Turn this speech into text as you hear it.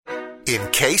In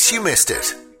case you missed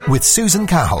it, with Susan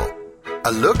Cahill.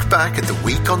 A look back at the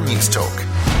week on News Talk.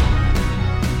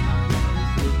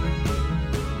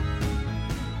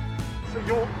 So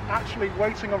you're actually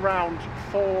waiting around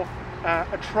for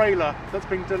a trailer that's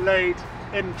been delayed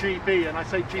in GB, and I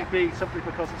say GB simply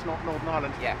because it's not Northern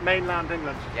Ireland, mainland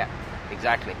England. Yeah,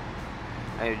 exactly.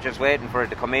 I'm just waiting for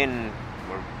it to come in.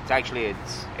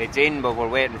 It's in, but we're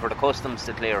waiting for the customs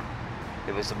to clear.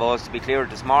 It was supposed to be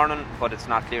cleared this morning, but it's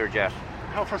not cleared yet.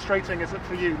 How frustrating is it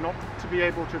for you not to be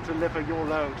able to deliver your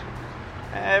load?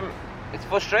 It's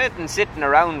frustrating sitting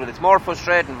around, but it's more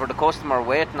frustrating for the customer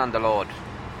waiting on the load.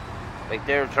 Like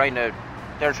they're trying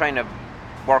to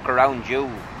work around you,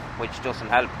 which doesn't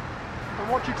help. And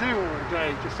what do you do all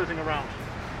day just sitting around?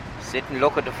 Sit and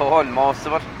look at the phone, most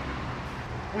of it.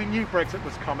 We knew Brexit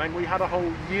was coming. We had a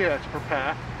whole year to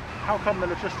prepare. How come the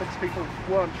logistics people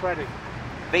weren't ready?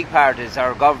 The big part is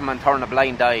our government turned a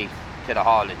blind eye to the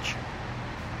haulage.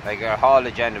 Like our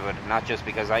haulage end of it, not just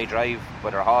because I drive,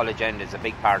 but our haulage end is a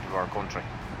big part of our country.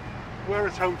 Where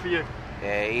is home for you?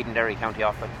 Edenderry, County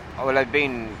Offaly. Oh, well, I've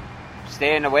been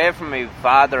staying away from my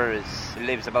father.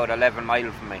 Lives about 11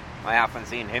 miles from me. I haven't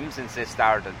seen him since this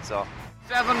started, so...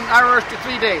 7 hours to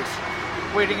 3 days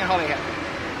waiting in Holyhead.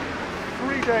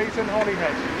 3 days in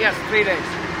Holyhead? Yes, 3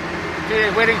 days. 3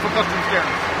 days waiting for customs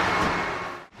clearance.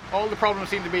 All the problems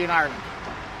seem to be in Ireland.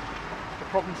 The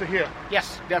problems are here?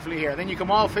 Yes, definitely here. Then you come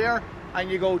off here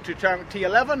and you go to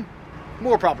T11,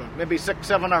 more problem. Maybe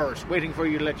 6-7 hours waiting for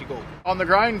you to let you go. On the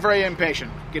ground, very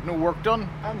impatient. Get no work done.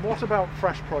 And what about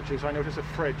fresh produce? I notice a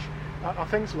fridge. Are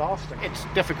things lasting? It's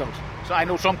difficult. So I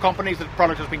know some companies that the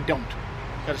product has been dumped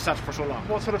because it's sat for so long.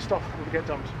 What sort of stuff will get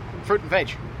dumped? Fruit and veg.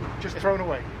 Just thrown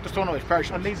away? Just thrown away, it's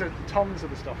perishable. And these are tons of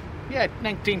the stuff? Yeah,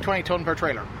 19-20 tonne per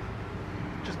trailer.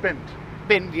 Just binned?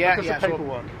 Binned, yeah. Because of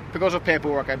paperwork? Because of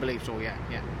paperwork, I believe so, yeah.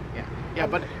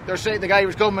 But they're saying, the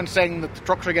Irish government's saying that the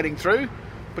trucks are getting through,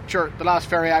 but sure, the last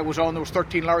ferry I was on, there was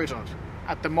 13 lorries on it.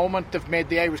 At the moment,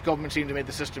 the Irish government seem to make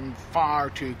the system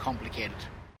far too complicated.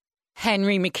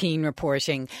 Henry McKean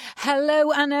reporting.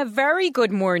 Hello and a very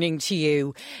good morning to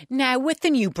you. Now, with the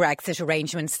new Brexit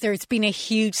arrangements, there's been a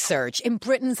huge surge in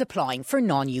Britons applying for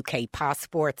non-UK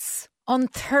passports. On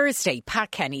Thursday,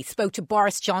 Pat Kenny spoke to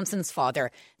Boris Johnson's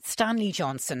father, Stanley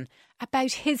Johnson,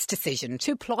 about his decision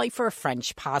to apply for a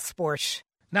French passport.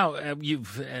 Now,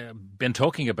 you've been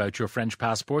talking about your French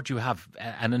passport. You have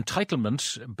an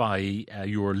entitlement by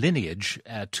your lineage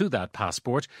to that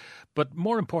passport. But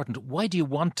more important, why do you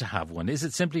want to have one? Is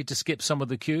it simply to skip some of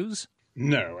the queues?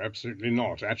 No, absolutely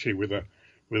not. Actually, with a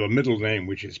middle name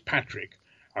which is Patrick,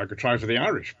 I could try for the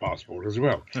Irish passport as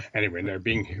well. Anyway, no,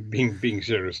 being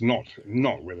serious, not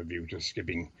with a view to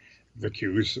skipping the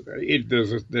queues.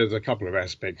 There's a couple of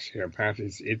aspects here, Pat.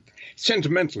 It's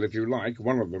sentimental, if you like.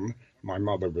 One of them. My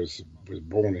mother was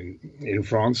born in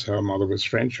France. Her mother was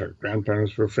French. Her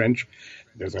grandparents were French.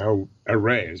 There's a whole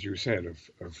array, as you said,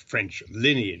 of French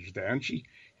lineage there. And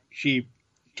she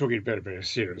took it very, very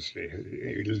seriously.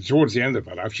 Towards the end of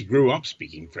her life, she grew up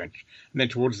speaking French. And then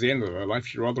towards the end of her life,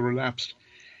 she rather relapsed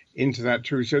into that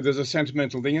too. So there's a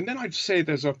sentimental thing. And then I'd say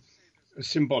there's a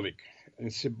symbolic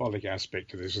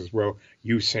aspect to this as well.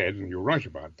 You said, and you're right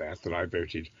about that I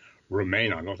voted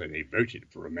Remain. I not only voted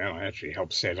for Remain, I actually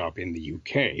helped set up in the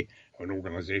UK an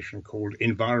organisation called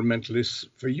Environmentalists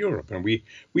for Europe. And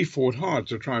we fought hard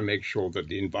to try and make sure that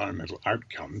the environmental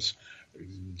outcomes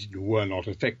were not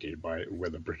affected by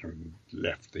whether Britain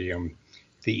left the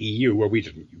EU. Well, we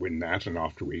didn't win that. And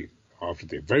after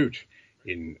the vote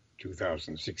in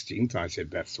 2016, I said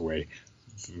that's the way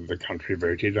the country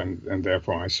voted, and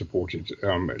therefore I supported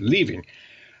leaving.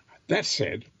 That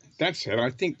said, I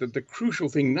think that the crucial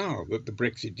thing now that the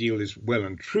Brexit deal is well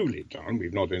and truly done,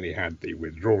 we've not only had the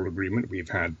withdrawal agreement, we've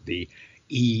had the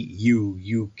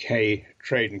EU-UK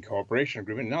trade and cooperation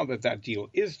agreement. Now that deal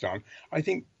is done, I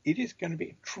think it is going to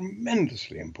be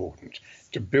tremendously important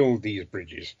to build these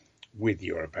bridges with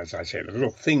Europe. As I said, a little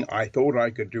thing I thought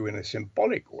I could do in a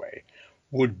symbolic way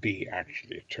would be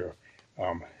actually to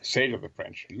say to the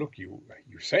French, look, you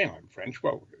say I'm French,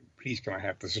 well, please can I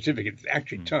have the certificate? It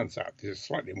actually turns out this is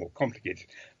slightly more complicated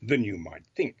than you might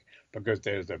think, because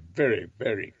there's a very,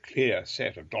 very clear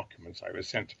set of documents I was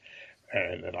sent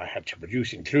that I had to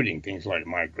produce, including things like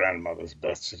my grandmother's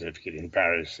birth certificate in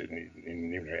Paris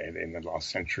in the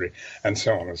last century, and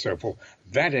so on and so forth.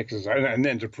 That exercise, and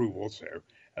then to prove also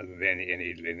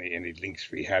any links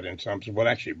we had in terms of, well,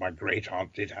 actually, my great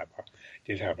aunt did have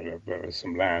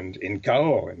some land in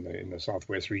Cahors in the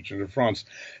southwest region of France.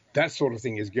 That sort of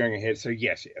thing is going ahead. So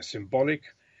yes, a symbolic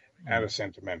and a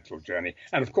sentimental journey.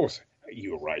 And of course,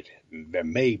 you're right. There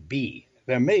may be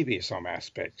there may be some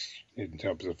aspects in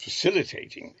terms of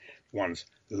facilitating one's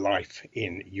life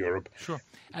in Europe. Sure.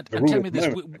 And tell me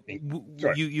this,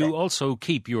 you also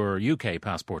keep your UK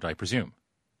passport, I presume?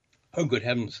 Oh, good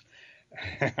heavens.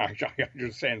 I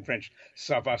just say in French,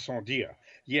 ça va sans dire.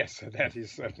 Yes, that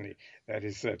is certainly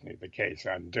the case.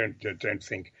 And don't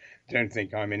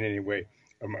think I'm in any way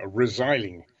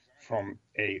resiling from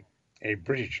a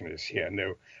Britishness here.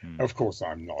 No, Of course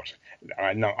I'm not.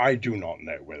 I do not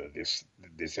know whether this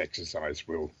exercise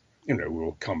will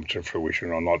come to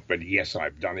fruition or not. But yes,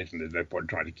 I've done it, and there's no point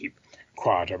trying to keep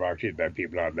quiet about it. There are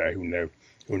people out there who know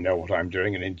what I'm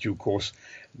doing, and in due course,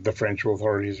 the French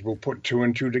authorities will put two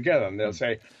and two together, and they'll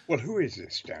say, well, who is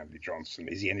this Stanley Johnson?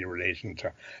 Is he any relation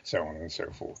to so on and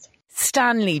so forth?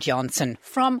 Stanley Johnson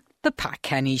from The Pat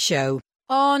Kenny Show.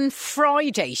 On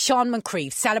Friday, Sean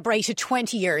Moncrief celebrated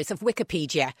 20 years of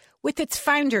Wikipedia with its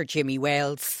founder, Jimmy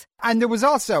Wales. And there was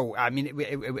also,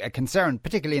 a concern,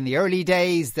 particularly in the early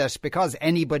days, that because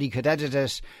anybody could edit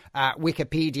it,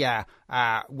 Wikipedia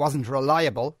wasn't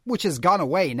reliable, which has gone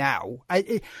away now.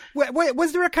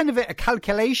 Was there a kind of a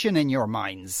calculation in your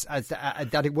minds as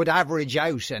that it would average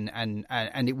out and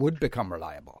it would become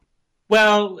reliable?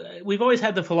 Well, we've always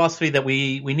had the philosophy that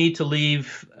we need to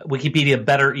leave Wikipedia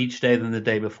better each day than the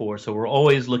day before. So we're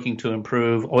always looking to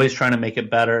improve, always trying to make it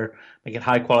better, make it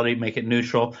high quality, make it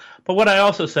neutral. But what I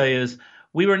also say is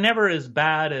we were never as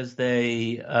bad as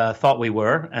they thought we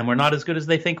were, and we're not as good as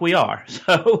they think we are.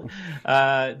 So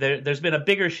there's been a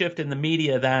bigger shift in the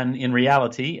media than in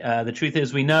reality. The truth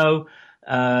is we know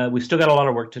we've still got a lot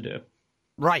of work to do.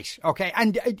 Right. Okay.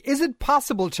 And is it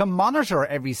possible to monitor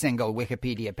every single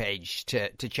Wikipedia page to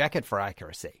check it for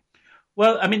accuracy?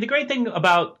 Well, I mean, the great thing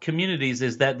about communities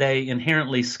is that they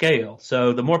inherently scale.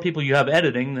 So the more people you have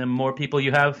editing, the more people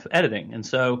you have editing. And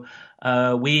so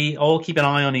we all keep an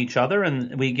eye on each other,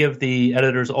 and we give the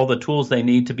editors all the tools they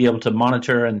need to be able to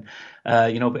monitor. And,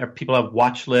 people have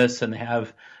watch lists, and they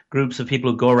have groups of people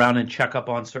who go around and check up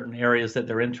on certain areas that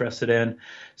they're interested in.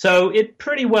 So it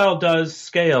pretty well does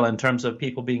scale in terms of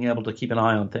people being able to keep an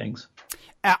eye on things.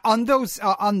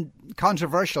 On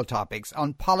controversial topics,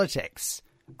 on politics,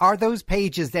 are those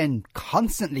pages then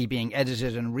constantly being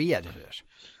edited and re-edited?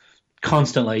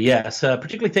 Constantly, yes.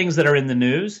 Particularly things that are in the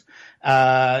news.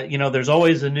 There's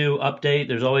always a new update.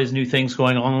 There's always new things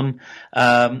going on.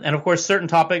 And of course, certain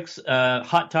topics,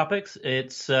 hot topics,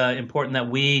 it's important that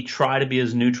we try to be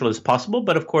as neutral as possible.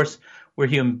 But of course, we're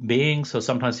human beings, so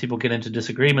sometimes people get into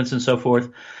disagreements and so forth.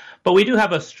 But we do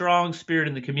have a strong spirit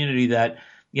in the community that,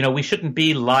 we shouldn't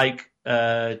be like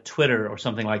Twitter or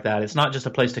something like that. It's not just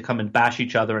a place to come and bash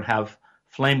each other and have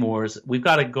flame wars. We've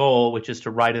got a goal, which is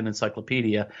to write an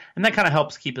encyclopedia, and that kind of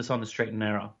helps keep us on the straight and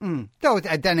narrow. Though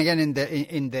then again,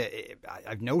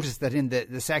 I've noticed that in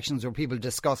the sections where people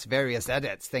discuss various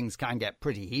edits, things can get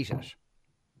pretty heated.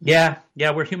 Yeah,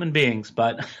 we're human beings,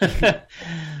 but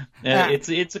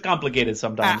it's complicated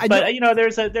sometimes. But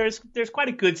there's quite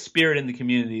a good spirit in the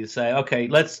community to say, okay,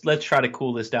 let's try to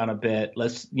cool this down a bit.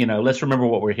 Let's remember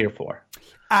what we're here for.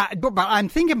 But I'm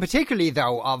thinking particularly,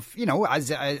 though, of,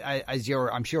 as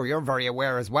I'm sure you're very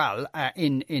aware as well,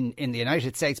 in the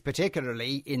United States,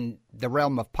 particularly in the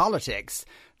realm of politics,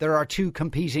 there are two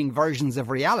competing versions of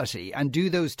reality. And do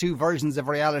those two versions of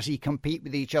reality compete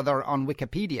with each other on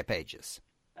Wikipedia pages?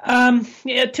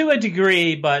 Yeah, to a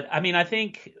degree. But I mean, I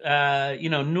think,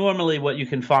 normally what you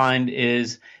can find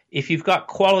is if you've got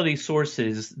quality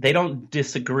sources, they don't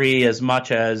disagree as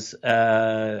much as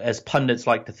pundits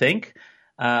like to think.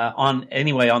 On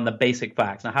the basic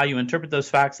facts. Now, how you interpret those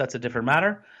facts, that's a different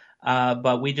matter.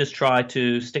 But we just try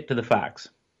to stick to the facts.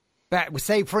 But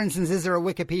say, for instance, is there a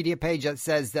Wikipedia page that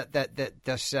says that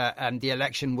the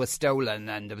election was stolen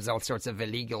and there was all sorts of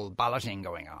illegal balloting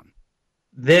going on?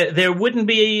 There wouldn't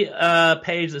be a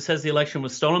page that says the election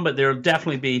was stolen, but there'll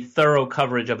definitely be thorough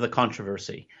coverage of the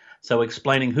controversy. So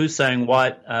explaining who's saying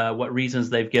what reasons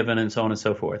they've given, and so on and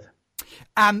so forth.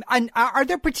 And are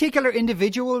there particular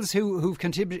individuals who've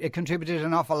contributed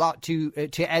an awful lot to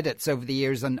edits over the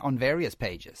years on various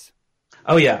pages?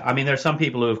 Oh, yeah. I mean, there are some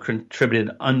people who have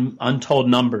contributed untold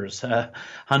numbers,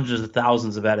 hundreds of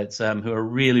thousands of edits, who are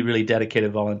really, really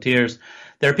dedicated volunteers.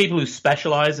 There are people who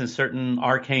specialize in certain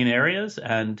arcane areas.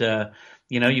 And,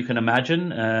 you can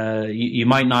imagine you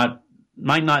might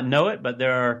not know it, but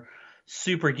there are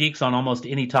super geeks on almost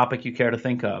any topic you care to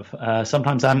think of.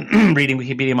 Sometimes I'm reading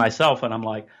Wikipedia myself and I'm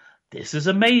like, this is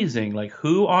amazing. Like,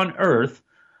 who on earth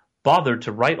bothered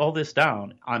to write all this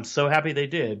down? I'm so happy they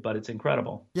did, but it's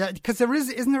incredible. Yeah, because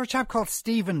isn't there a chap called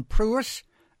Stephen Pruitt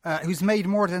who's made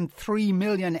more than 3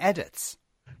 million edits?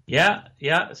 Yeah,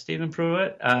 Stephen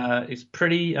Pruitt is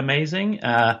pretty amazing.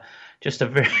 just a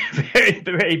very, very,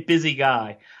 very busy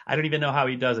guy. I don't even know how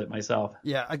he does it myself.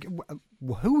 Yeah.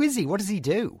 Who is he? What does he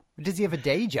do? Does he have a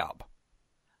day job?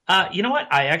 You know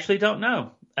what? I actually don't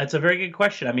know. That's a very good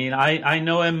question. I mean, I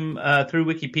know him through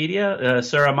Wikipedia,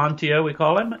 Sir Amontio, we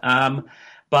call him.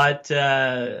 But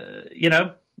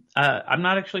I'm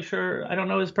not actually sure. I don't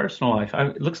know his personal life.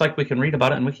 It looks like we can read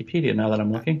about it in Wikipedia now that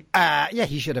I'm looking. Yeah,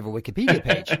 he should have a Wikipedia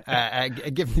page,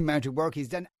 given the amount of work he's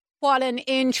done. What an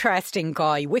interesting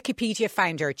guy. Wikipedia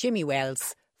founder Jimmy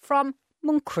Wells from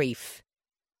Moncrief.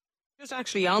 Just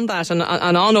actually on that and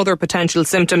on other potential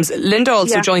symptoms, Linda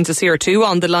also joins us here too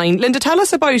on the line. Linda, tell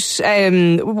us about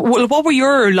what were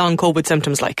your long COVID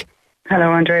symptoms like?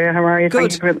 Hello, Andrea. How are you?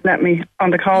 Good. Thank you for letting me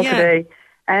on the call today.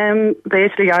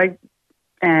 Basically, I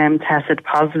tested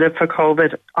positive for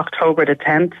COVID October the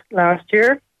 10th last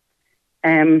year.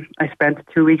 I spent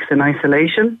 2 weeks in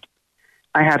isolation.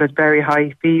 I had a very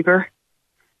high fever.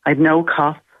 I had no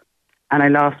cough, and I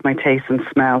lost my taste and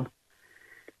smell.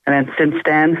 And then since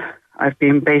then, I've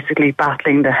been basically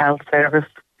battling the health service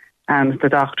and the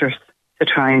doctors to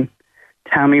try and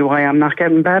tell me why I'm not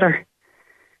getting better.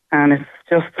 And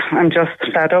I'm just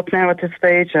fed up now at this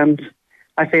stage, and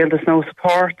I feel there's no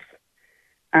support.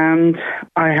 And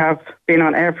I have been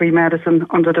on every medicine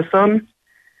under the sun.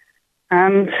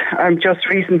 And I'm just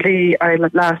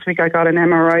last week I got an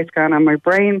MRI scan on my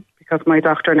brain because my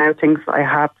doctor now thinks I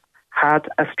have had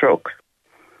a stroke.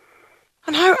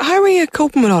 And how are you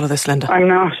coping with all of this, Linda? I'm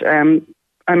not. I'm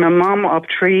a mum of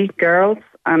 3 girls,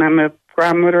 and I'm a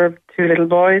grandmother of 2 little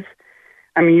boys.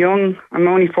 I'm young. I'm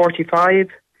only 45.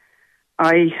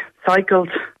 I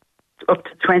cycled up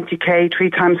to 20k 3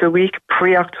 times a week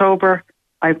pre-October.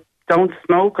 I don't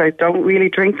smoke. I don't really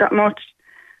drink that much.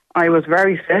 I was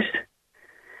very fit.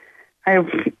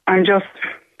 I'm just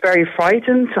very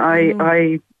frightened.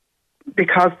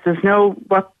 Because there's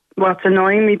what's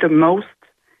annoying me the most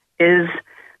is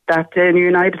that the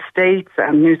United States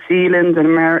and New Zealand and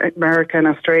America and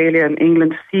Australia and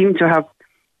England seem to have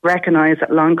recognised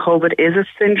that long COVID is a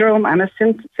syndrome and a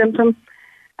symptom,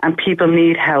 and people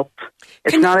need help.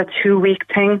 It's not a 2-week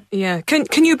thing. Yeah.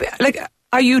 Can you,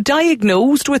 are you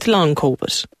diagnosed with long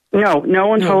COVID? No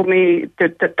one told me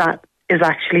that is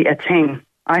actually a thing.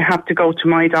 I have to go to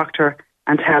my doctor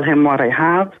and tell him what I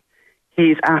have.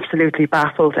 He's absolutely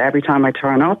baffled every time I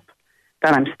turn up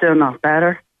that I'm still not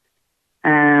better.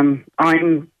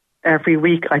 Every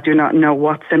week I do not know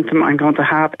what symptom I'm going to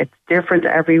have. It's different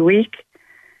every week.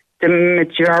 The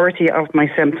majority of my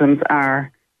symptoms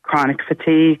are chronic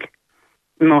fatigue,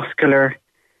 muscular,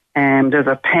 there's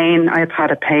a pain. I've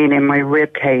had a pain in my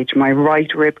rib cage, my right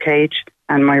rib cage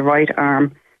and my right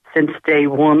arm since day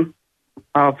 1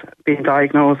 of being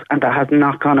diagnosed, and that has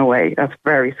not gone away. That's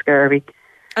very scary.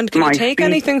 And can you take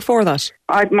anything for that?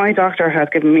 My doctor has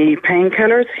given me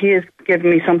painkillers. He has given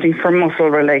me something for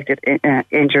muscle-related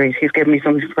injuries. He's given me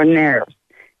something for nerves.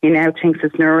 He now thinks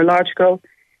it's neurological.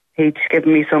 He's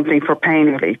given me something for pain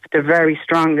relief, the very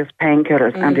strongest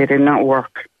painkillers, and they did not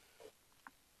work.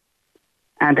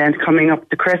 And then coming up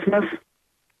to Christmas,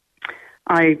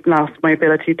 I lost my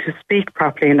ability to speak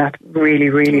properly, and that really,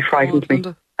 really frightened me.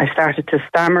 I started to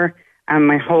stammer, and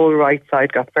my whole right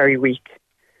side got very weak.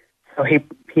 So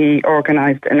he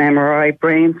organised an MRI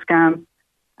brain scan,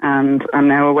 and I'm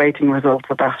now awaiting results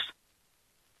of that.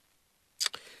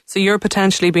 So you're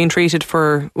potentially being treated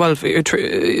for,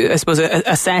 I suppose,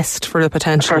 assessed for a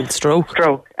potential stroke.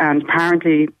 Stroke. And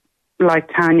apparently, like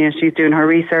Tanya, she's doing her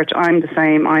research. I'm the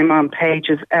same. I'm on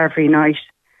pages every night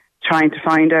trying to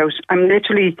find out.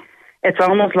 It's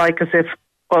almost like as if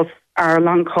our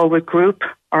long COVID group,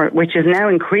 which is now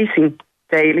increasing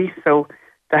daily, so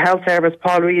the health service,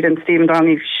 Paul Reid and Stephen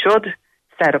Donnelly should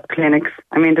set up clinics.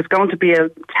 I mean, there's going to be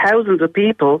thousands of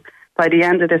people by the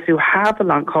end of this who have a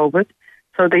long COVID.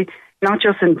 So not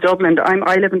just in Dublin.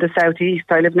 I live in the southeast.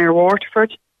 I live near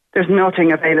Waterford. There's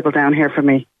nothing available down here for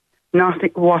me.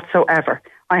 Nothing whatsoever.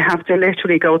 I have to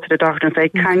literally go to the doctor and say,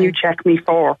 can you check me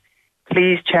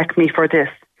please check me for this.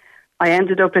 I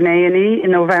ended up in A&E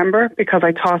in November because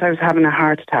I thought I was having a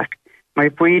heart attack. My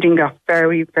breathing got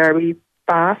very, very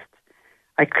fast.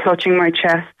 I clutching my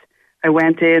chest. I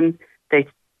went in. They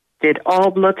did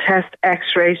all blood tests,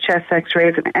 x-rays, chest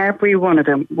x-rays, and every one of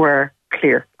them were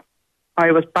clear.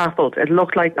 I was baffled. It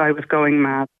looked like I was going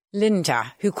mad.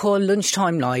 Linda, who called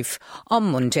Lunchtime Live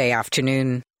on Monday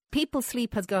afternoon. People's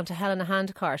sleep has gone to hell in a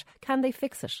handcart. Can they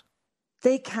fix it?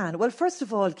 They can. Well, first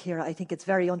of all, Ciara, I think it's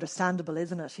very understandable,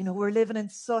 isn't it? You know, we're living in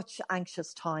such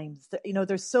anxious times. You know,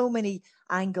 there's so many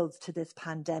angles to this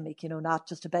pandemic, you know, not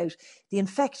just about the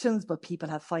infections, but people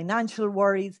have financial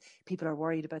worries. People are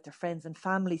worried about their friends and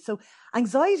family. So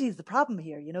anxiety is the problem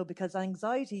here, you know, because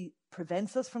anxiety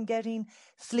prevents us from getting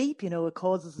sleep. It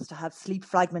causes us to have sleep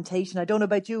fragmentation. I don't know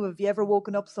about you. Have you ever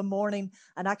woken up some morning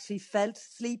and actually felt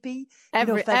sleepy?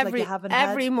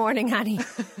 Every morning, Annie.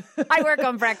 I work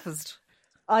on breakfast.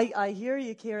 I hear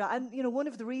you, Ciara. And, one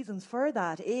of the reasons for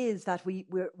that is that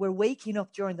we're waking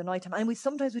up during the nighttime, and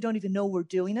sometimes we don't even know we're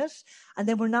doing it. And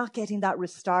then we're not getting that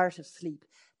restorative sleep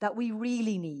that we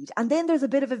really need. And then there's a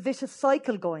bit of a vicious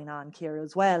cycle going on, Ciara,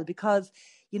 as well, because,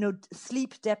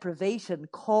 sleep deprivation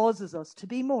causes us to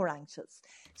be more anxious.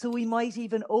 So we might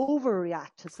even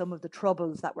overreact to some of the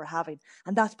troubles that we're having,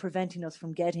 and that's preventing us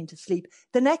from getting to sleep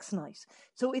the next night.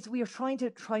 So we are trying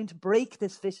to break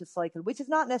this vicious cycle, which is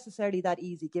not necessarily that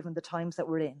easy given the times that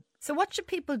we're in. So what should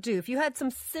people do? If you had some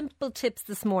simple tips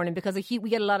this morning, because we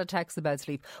get a lot of texts about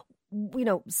sleep,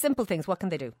 simple things, what can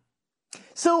they do?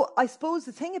 So I suppose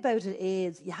the thing about it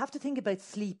is you have to think about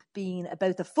sleep being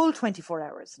about the full 24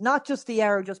 hours, not just the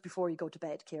hour just before you go to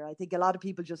bed, Ciara. I think a lot of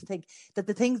people just think that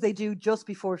the things they do just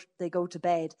before they go to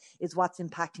bed is what's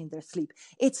impacting their sleep.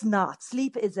 It's not.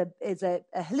 Sleep is a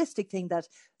holistic thing that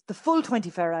the full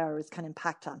 24 hours can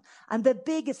impact on. And the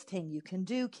biggest thing you can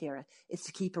do, Ciara, is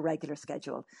to keep a regular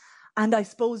schedule. And I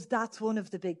suppose that's one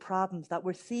of the big problems that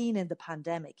we're seeing in the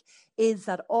pandemic, is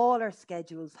that all our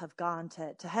schedules have gone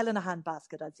to hell in a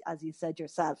handbasket, as you said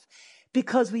yourself,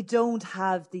 because we don't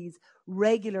have these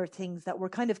regular things that were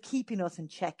kind of keeping us in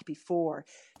check before,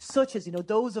 such as,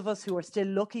 those of us who are still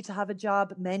lucky to have a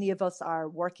job. Many of us are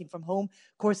working from home.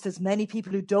 Of course, there's many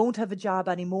people who don't have a job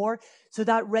anymore. So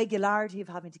that regularity of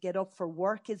having to get up for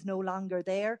work is no longer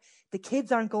there. The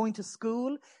kids aren't going to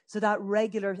school. So that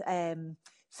regular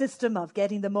system of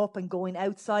getting them up and going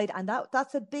outside, and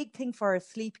that's a big thing for our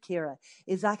sleep, Ciara,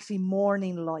 is actually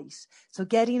morning light. So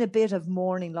getting a bit of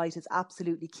morning light is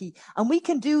absolutely key, and we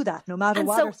can do that no matter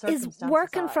what our circumstances are. Is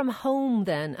working are. From home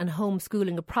then and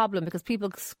homeschooling a problem, because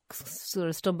people sort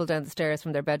of stumble down the stairs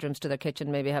from their bedrooms to their kitchen,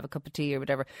 maybe have a cup of tea or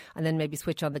whatever, and then maybe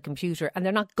switch on the computer, and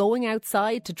they're not going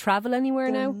outside to travel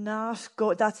anywhere now?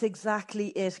 That's exactly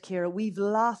it, Ciara. We've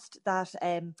lost that.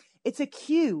 It's a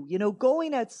cue,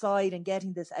 going outside and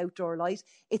getting this outdoor light.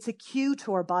 It's a cue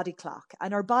to our body clock.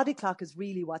 And our body clock is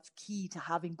really what's key to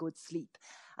having good sleep.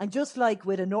 And just like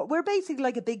we're basically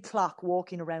like a big clock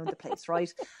walking around the place,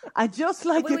 right? And just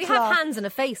like we have hands and a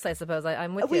face, I suppose.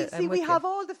 I'm with you. We have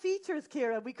all the features,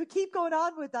 Ciara. We could keep going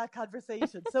on with that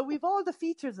conversation. So we've all the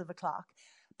features of a clock.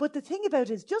 But the thing about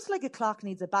it is, just like a clock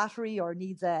needs a battery or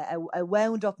needs a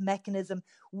wound up mechanism,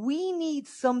 we need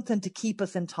something to keep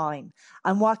us in time.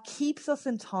 And what keeps us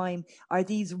in time are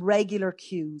these regular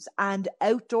cues. And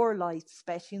outdoor light,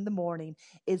 especially in the morning,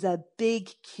 is a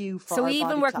big cue for our body clock. So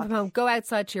even working from home, go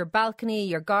outside to your balcony,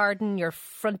 your garden, your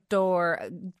front door,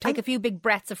 take a few big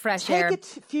breaths of fresh air.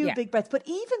 Take a few big breaths. But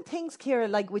even things, Ciara,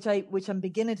 like which I'm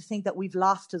beginning to think that we've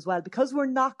lost as well, because we're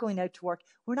not going out to work,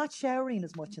 we're not showering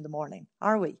as much in the morning,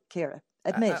 are we, Ciara?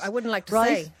 Admit. I wouldn't like to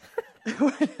say.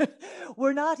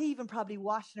 We're not even probably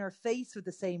washing our face with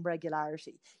the same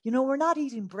regularity. We're not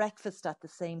eating breakfast at the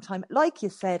same time. Like you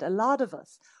said, a lot of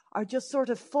us are just sort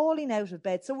of falling out of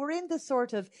bed. So we're in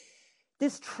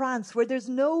this trance where there's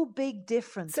no big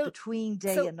difference between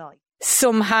day and night.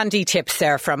 Some handy tips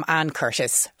there from Anne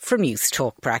Curtis from News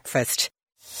Talk Breakfast.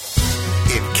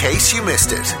 In case you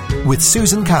missed it, with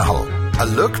Susan Cahill, a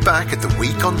look back at the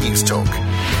week on News Talk.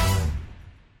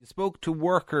 You spoke to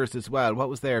workers as well. What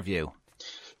was their view?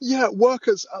 Yeah,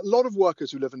 workers, a lot of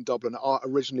workers who live in Dublin are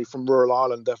originally from rural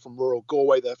Ireland. They're from rural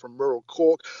Galway. They're from rural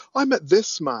Cork. I met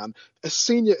this man, a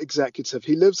senior executive.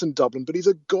 He lives in Dublin, but he's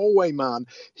a Galway man.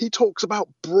 He talks about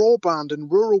broadband in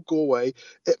rural Galway.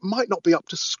 It might not be up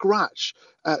to scratch.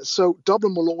 So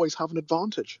Dublin will always have an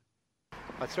advantage.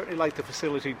 I'd certainly like the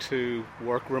facility to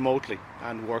work remotely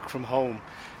and work from home,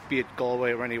 be it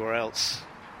Galway or anywhere else.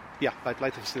 Yeah, I'd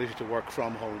like the facility to work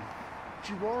from home.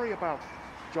 Do you worry about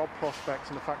job prospects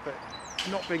and the fact that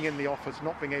not being in the office,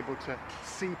 not being able to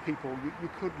see people, you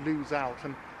could lose out?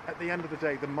 And at the end of the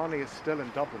day, the money is still in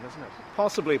Dublin, isn't it?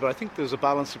 Possibly, but I think there's a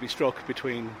balance to be struck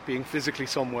between being physically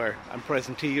somewhere and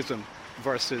presenteeism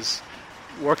versus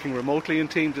working remotely in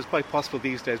teams. It's quite possible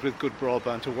these days with good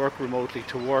broadband to work remotely,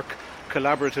 to work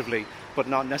collaboratively, but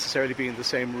not necessarily be in the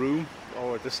same room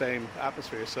or the same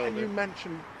atmosphere. So and you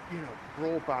mentioned,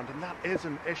 broadband, and that is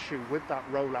an issue with that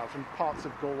rollout, and parts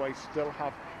of Galway still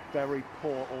have very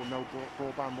poor or no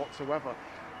broadband whatsoever.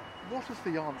 What is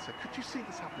the answer? Could you see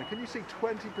this happening? Can you see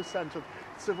 20% of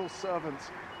civil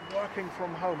servants working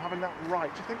from home, having that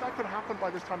right? Do you think that could happen by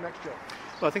this time next year?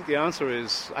 Well, I think the answer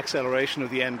is acceleration of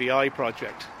the NBI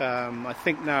project. I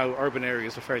think now urban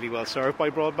areas are fairly well served by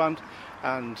broadband,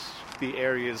 and the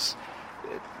areas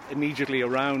immediately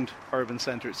around urban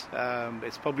centres.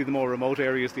 It's probably the more remote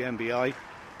areas, the MBI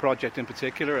project in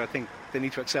particular. I think they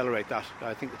need to accelerate that.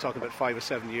 I think they talk about 5 or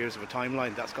 7 years of a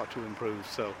timeline. That's got to improve.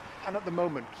 So, and at the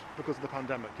moment, because of the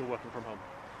pandemic, you're working from home?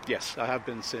 Yes, I have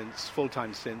been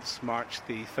full-time since March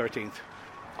the 13th.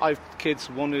 I've kids,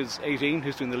 one is 18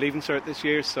 who's doing the Leaving Cert this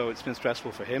year, so it's been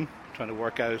stressful for him, trying to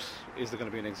work out, is there going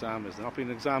to be an exam, is there not be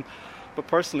an exam? But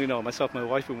personally, no, myself and my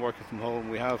wife have been working from home.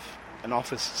 We have an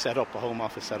office set up, a home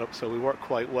office set up, so we work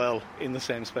quite well in the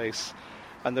same space.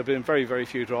 And there have been very, very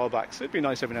few drawbacks. It'd be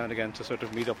nice every now and again to sort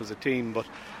of meet up as a team, but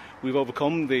we've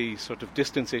overcome the sort of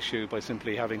distance issue by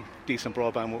simply having decent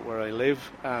broadband where I live,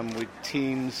 with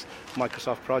Teams,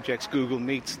 Microsoft Projects, Google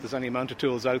Meets. There's any amount of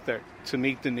tools out there to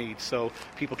meet the needs, so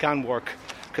people can work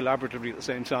collaboratively at the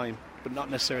same time, but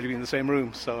not necessarily be in the same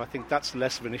room. So I think that's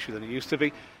less of an issue than it used to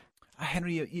be.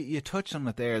 Henry, you touched on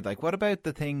it there. Like, what about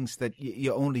the things that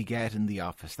you only get in the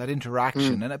office, that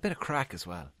interaction and a bit of crack as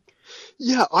well?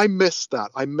 Yeah, I miss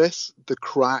that. I miss the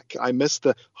crack. I miss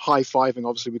the high-fiving.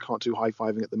 Obviously, we can't do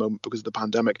high-fiving at the moment because of the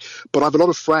pandemic. But I have a lot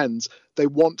of friends. They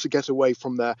want to get away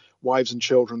from their wives and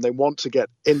children. They want to get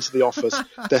into the office.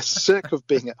 They're sick of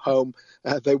being at home.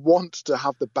 They want to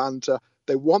have the banter.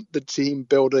 They want the team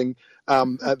building.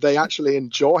 They actually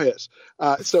enjoy it.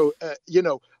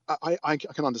 I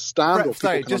can understand.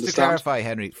 Sorry, just to clarify,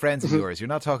 Henry, friends of yours. You're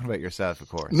not talking about yourself, of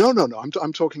course. No.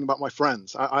 I'm talking about my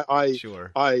friends. I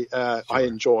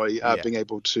enjoy being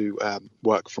able to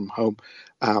work from home.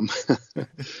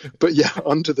 But yeah,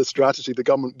 under the strategy, the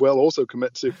government will also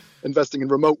commit to investing in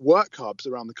remote work hubs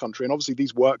around the country. And obviously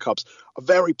these work hubs are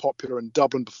very popular in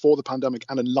Dublin before the pandemic,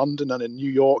 and in London and in New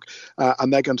York.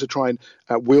 And they're going to try and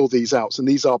wheel these out. And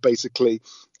these are basically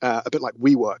a bit like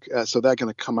WeWork. So they're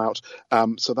going to come out.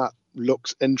 So that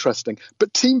looks interesting.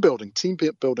 But team building.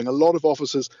 A lot of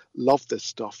offices love this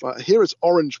stuff. Here is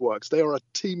Orangeworks. They are a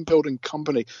team building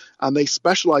company, and they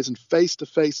specialize in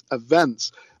face-to-face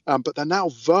events. But they're now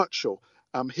virtual.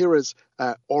 Here is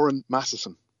Oren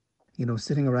Massison.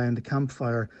 Sitting around a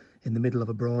campfire in the middle of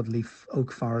a broadleaf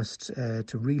oak forest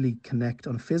to really connect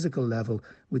on a physical level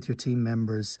with your team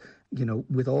members,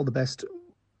 with all the best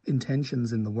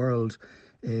intentions in the world,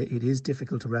 it is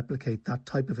difficult to replicate that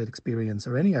type of experience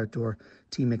or any outdoor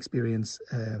team experience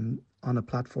on a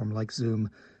platform like Zoom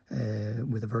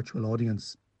with a virtual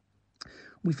audience.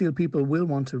 We feel people will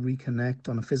want to reconnect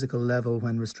on a physical level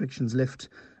when restrictions lift,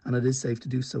 and it is safe to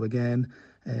do so again,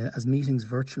 as meetings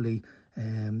virtually,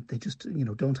 they just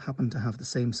don't happen to have the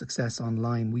same success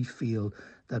online. We feel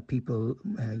that people,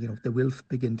 they will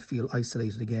begin to feel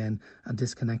isolated again and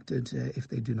disconnected if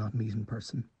they do not meet in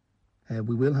person.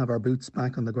 We will have our boots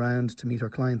back on the ground to meet our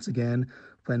clients again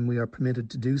when we are permitted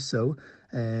to do so.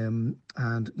 And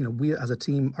we as a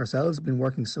team ourselves have been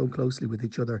working so closely with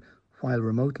each other while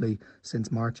remotely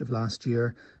since March of last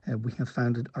year. We have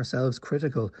found it ourselves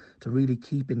critical to really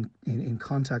keep in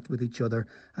contact with each other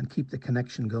and keep the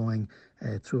connection going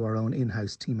through our own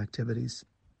in-house team activities.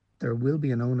 There will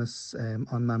be an onus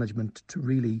on management to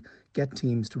really get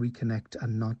teams to reconnect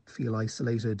and not feel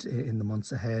isolated in the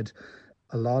months ahead.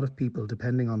 A lot of people,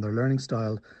 depending on their learning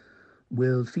style,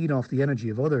 will feed off the energy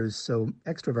of others. So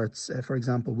extroverts, for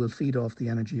example, will feed off the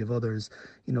energy of others.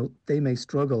 They may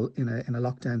struggle in a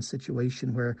lockdown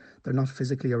situation where they're not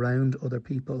physically around other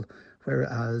people,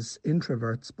 whereas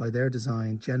introverts, by their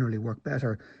design, generally work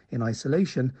better in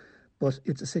isolation. But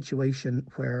it's a situation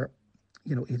where,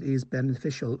 it is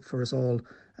beneficial for us all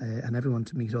and everyone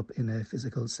to meet up in a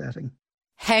physical setting.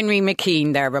 Henry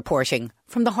McKean there reporting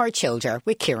from the Hard Shoulder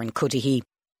with Kieran Cuddihy.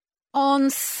 On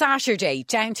Saturday,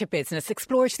 Down to Business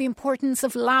explored the importance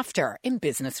of laughter in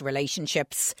business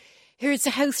relationships. Here's the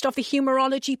host of the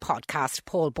Humourology podcast,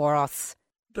 Paul Boros.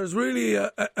 There's really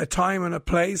a time and a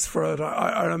place for it.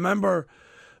 I remember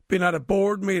being at a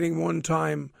board meeting one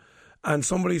time and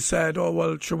somebody said,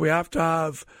 should we have to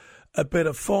have a bit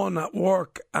of fun at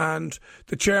work? And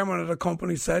the chairman of the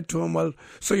company said to him,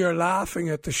 so you're laughing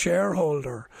at the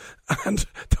shareholder? And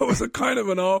there was a kind of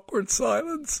an awkward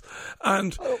silence.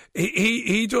 And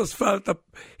he just felt that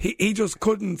he just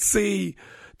couldn't see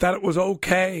that it was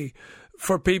okay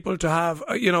for people to have,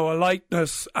 a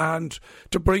lightness and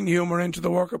to bring humour into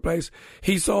the workplace.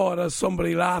 He saw it as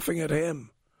somebody laughing at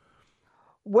him.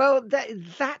 Well,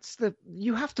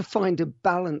 you have to find a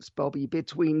balance, Bobby,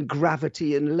 between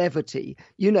gravity and levity,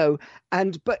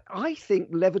 but I think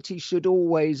levity should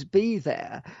always be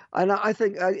there. And I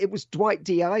think it was Dwight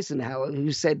D. Eisenhower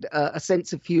who said a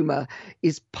sense of humour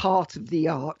is part of the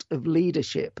art of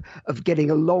leadership, of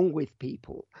getting along with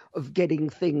people, of getting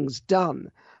things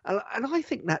done. And I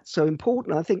think that's so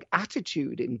important. I think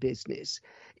attitude in business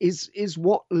is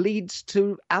what leads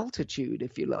to altitude,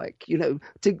 if you like,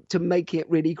 to make it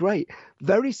really great.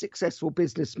 Very successful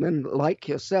businessmen like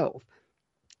yourself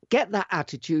get that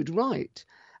attitude right.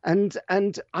 And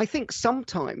I think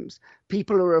sometimes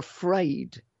people are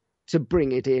afraid to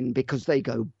bring it in because they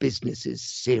go, business is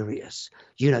serious.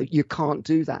 You can't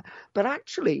do that. But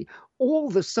actually, all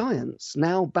the science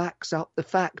now backs up the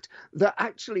fact that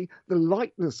actually the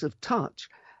lightness of touch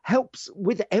helps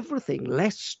with everything.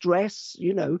 Less stress,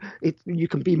 you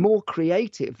can be more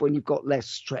creative when you've got less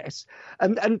stress.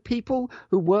 And people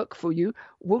who work for you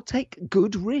will take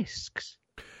good risks.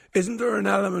 Isn't there an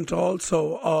element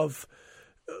also of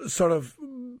sort of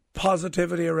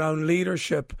positivity around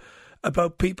leadership,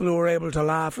 about people who are able to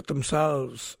laugh at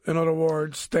themselves? In other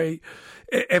words,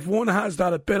 if one has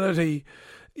that ability,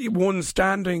 one's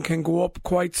standing can go up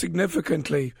quite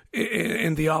significantly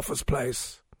in the office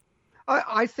place.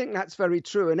 I think that's very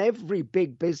true. And every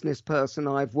big business person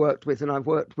I've worked with, and I've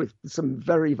worked with some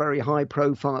very, very high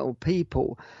profile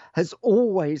people, has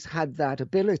always had that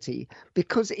ability.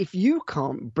 Because if you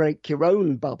can't break your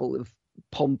own bubble of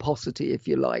pomposity, if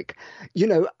you like,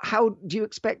 how do you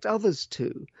expect others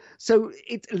to? So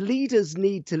leaders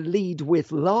need to lead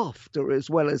with laughter as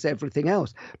well as everything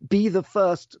else. Be the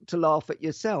first to laugh at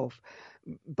yourself.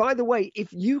 By the way,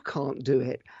 if you can't do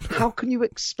it, how can you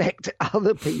expect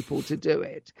other people to do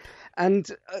it? And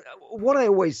what I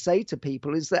always say to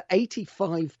people is that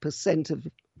 85% of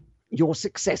your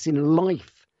success in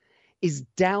life is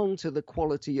down to the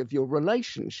quality of your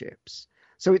relationships.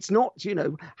 So it's not,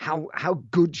 how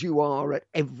good you are at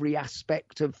every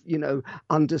aspect of,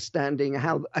 understanding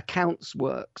how accounts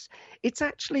works. It's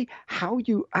actually how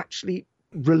you actually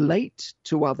relate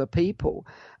to other people.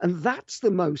 And that's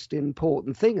the most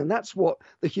important thing. And that's what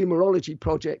the Humorology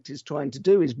Project is trying to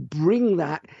do, is bring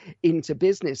that into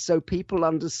business so people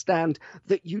understand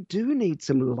that you do need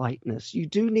some lightness. You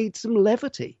do need some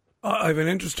levity. I have an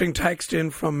interesting text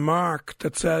in from Mark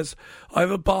that says, I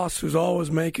have a boss who's always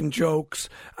making jokes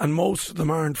and most of them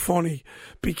aren't funny.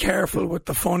 Be careful with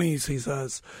the funnies, he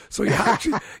says. So you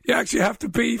actually have to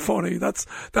be funny. That's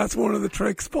one of the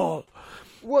tricks, Paul.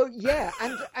 Well, yeah,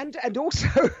 and also,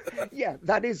 yeah,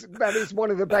 that is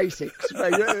one of the basics,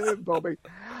 Bobby.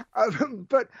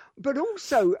 But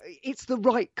also, it's the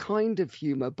right kind of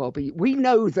humour, Bobby. We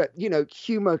know that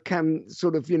humour can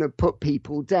sort of put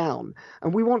people down,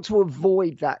 and we want to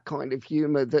avoid that kind of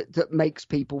humour that makes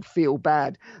people feel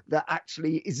bad, that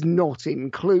actually is not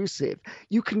inclusive.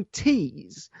 You can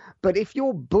tease, but if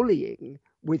you're bullying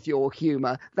with your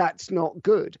humour, that's not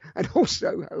good. And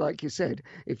also, like you said,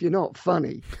 if you're not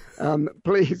funny,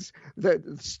 please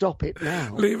stop it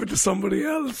now. Leave it to somebody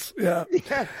else. Yeah.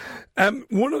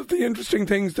 One of the interesting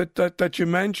things that you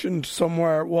mentioned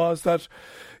somewhere was that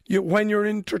when you're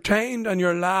entertained and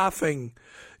you're laughing,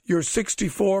 you're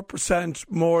 64%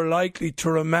 more likely to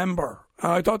remember.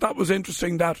 I thought that was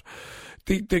interesting, that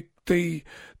the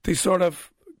sort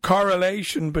of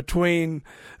correlation between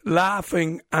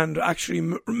laughing and actually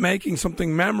making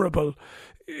something memorable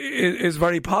is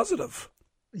very positive.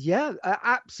 Yeah,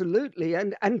 absolutely.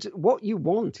 And what you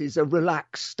want is a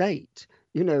relaxed state.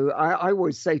 I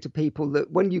always say to people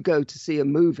that when you go to see a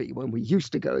movie, when we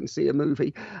used to go and see a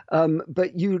movie,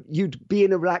 but you'd be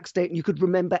in a relaxed state and you could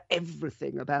remember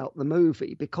everything about the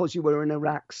movie because you were in a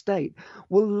relaxed state.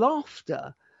 Well,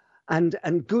 laughter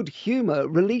and good humour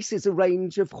releases a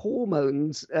range of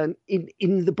hormones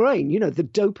in the brain, the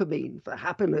dopamine for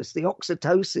happiness, the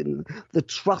oxytocin, the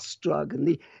trust drug, and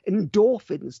the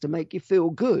endorphins to make you feel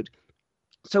good.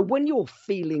 So when you're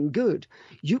feeling good,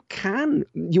 you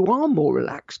are more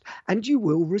relaxed and you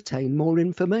will retain more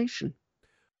information.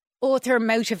 Author,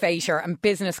 motivator and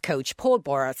business coach Paul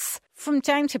Boris from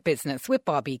Down to Business with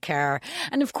Bobby Kerr.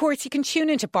 And of course, you can tune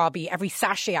into Bobby every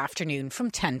Saturday afternoon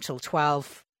from 10 till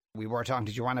 12. We were talking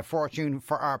to Joanna Fortune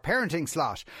for our parenting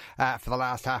slot for the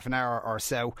last half an hour or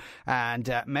so.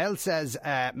 And Mel says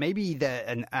maybe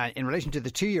in relation to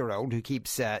the 2-year-old who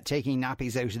keeps taking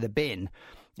nappies out of the bin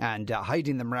and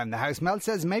hiding them around the house, Mel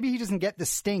says maybe he doesn't get the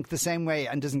stink the same way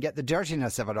and doesn't get the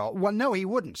dirtiness of it all. Well, no, he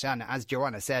wouldn't. And as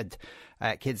Joanna said,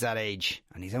 kids that age,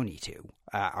 and he's only 2,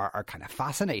 are kind of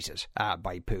fascinated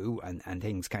by poo and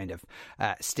things kind of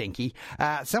stinky.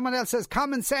 Someone else says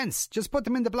common sense, just put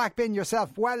them in the black bin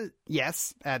yourself. Well,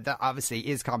 yes, that obviously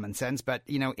is common sense, but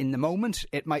in the moment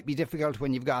it might be difficult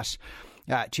when you've got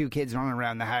 2 kids running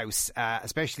around the house,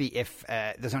 especially if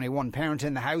there's only one parent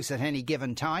in the house at any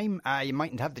given time. You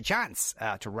mightn't have the chance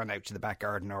to run out to the back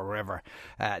garden or wherever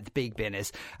the big bin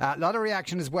is. A lot of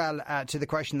reaction as well to the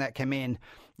question that came in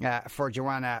for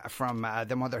Joanna from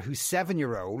the mother whose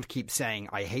 7-year-old keeps saying,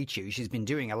 I hate you. She's been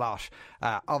doing a lot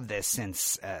of this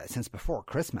since before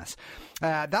Christmas.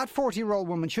 That 40-year-old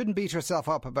woman shouldn't beat herself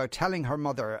up about telling her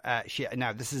mother.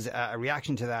 Now, this is a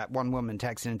reaction to that one woman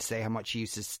texting in to say how much she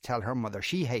used to tell her mother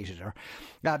she hated her.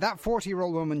 That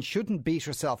 40-year-old woman shouldn't beat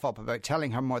herself up about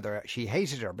telling her mother she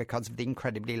hated her because of the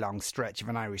incredibly long stretch of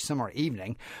an Irish summer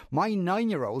evening. My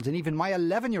 9-year-old and even my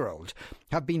 11-year-old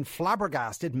have been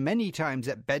flabbergasted many times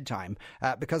at bedtime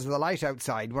because of the light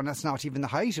outside when it's not even the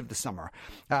height of the summer.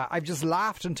 I've just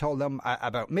laughed and told them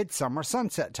about midsummer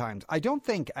sunset times. I don't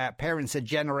think parents a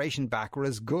generation back were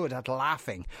as good at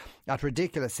laughing at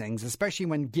ridiculous things, especially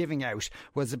when giving out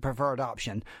was the preferred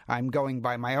option. I'm going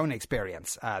by my own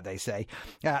experience, they say.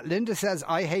 Linda says,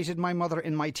 I hated my mother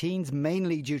in my teens,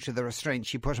 mainly due to the restraints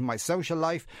she put in my social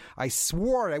life. I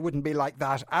swore I wouldn't be like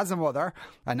that as a mother.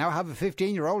 I now have a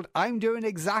 15-year-old. I'm doing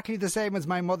exactly the same as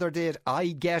my mother did. I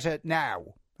get it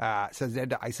now, says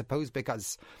Linda, I suppose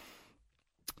because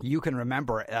you can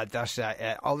remember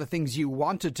that all the things you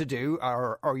wanted to do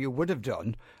or you would have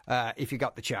done if you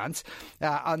got the chance.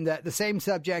 On the same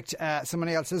subject, someone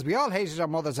else says, we all hated our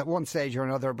mothers at one stage or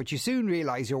another, but you soon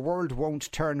realise your world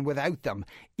won't turn without them,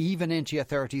 even into your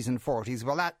 30s and 40s.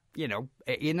 Well, that,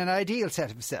 in an ideal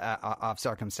set of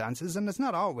circumstances, and it's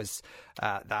not always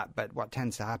that, but what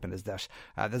tends to happen is that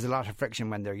there's a lot of friction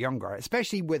when they're younger,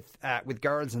 especially with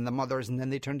girls and the mothers, and then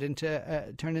they turn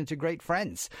into great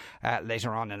friends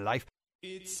later on in life.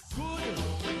 It's good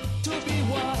to be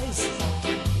wise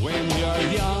when you're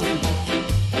young,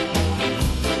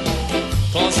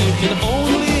 'cause you can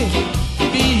only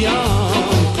be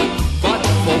young, but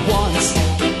for once.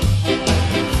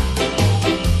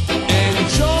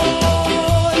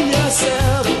 Enjoy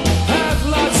yourself, have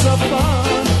lots of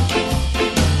fun.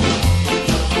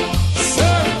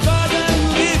 Serve God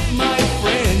and live, my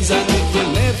friends, and it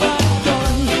will never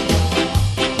done.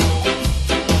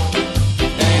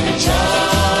 Enjoy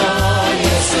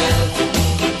yourself,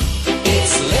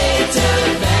 it's later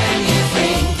than you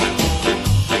think.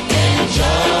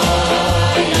 Enjoy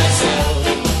yourself,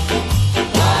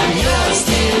 while you're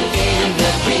still in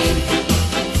the pink.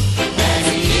 And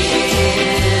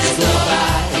years go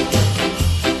by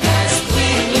as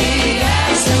quickly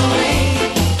as the wind.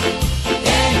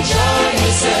 Enjoy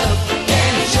yourself,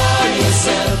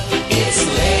 it's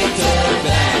later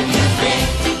than you think.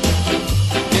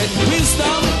 Get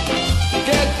wisdom,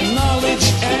 get knowledge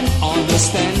and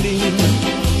understanding.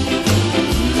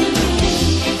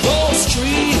 Those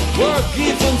three were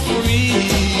given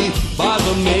free by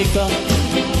the Maker.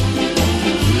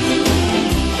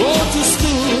 Go to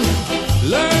school,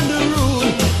 learn the rule,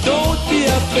 don't be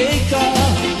a faker.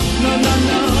 No, no,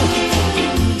 no,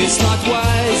 it's not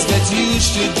wise that you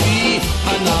should be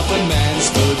another man's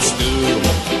good stool.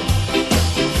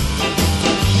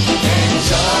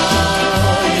 Enjoy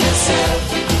yourself,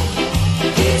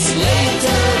 it's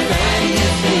later than you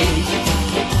think.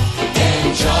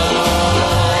 Enjoy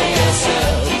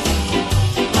yourself,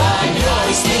 while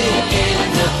you're still in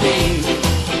the pink.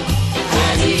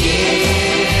 And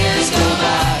years go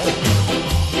by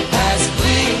as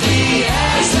quickly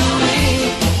as the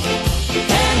wind.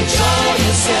 Enjoy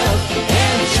yourself,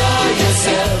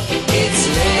 it's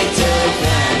later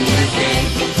than you think.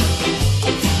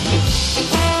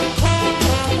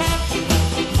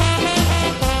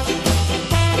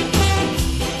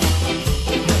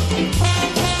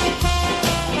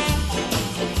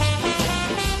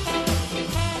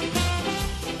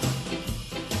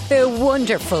 The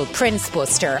wonderful Prince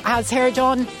Buster, as heard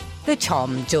on The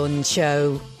Tom Dunn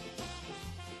Show.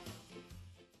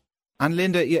 And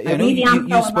Linda, you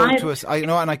spoke to us. I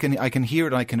know, and I can hear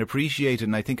it, and I can appreciate it,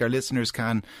 and I think our listeners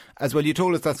can as well. You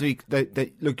told us last week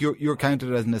that look, you're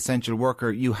counted as an essential worker.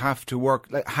 You have to work.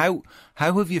 Like, how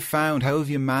have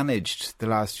you managed the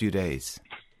last few days?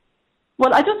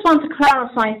 Well, I just want to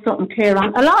clarify something,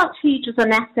 Kieran. A lot of teachers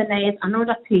and SNAs and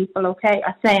other people, okay,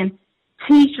 are saying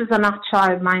teachers are not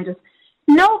child-minded.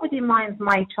 Nobody minds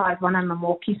my child when I'm at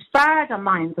work. His father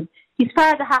minds him. His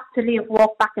father had to leave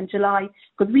work back in July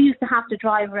because we used to have to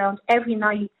drive around every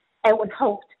night out in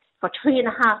Hope for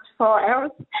 3.5 to 4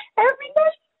 hours every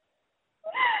night.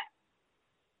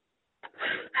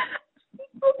 I'm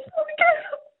sorry,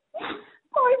 Karen.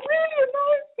 I'm really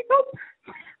annoyed because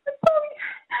I'm sorry.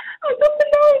 I'm just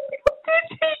annoyed because they're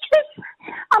teachers.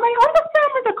 And I understand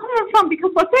where they're coming from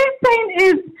because what they're saying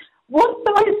is one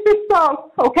size fits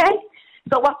all, okay?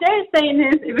 So what they're saying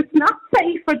is if it's not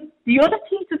safe for the other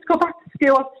teachers to go back to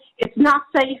school, it's not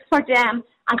safe for them.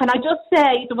 And can I just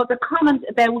say, there was a comment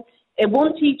about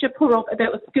one teacher put up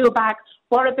about a school bag.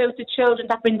 What about the children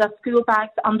that bring their school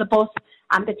bags on the bus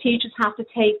and the teachers have to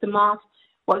take them off.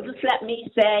 Well, just let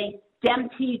me say, them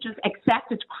teachers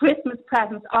accepted Christmas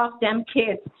presents off them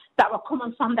kids that were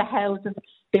coming from the houses.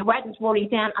 They weren't worried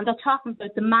then, and they're talking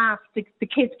about the masks. The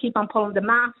kids keep on pulling the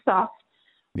masks off.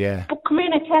 Yeah. But come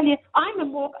in, I tell you, I'm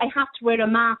in work, I have to wear a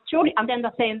mask, surely. And then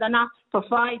they're saying they're not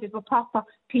provided with proper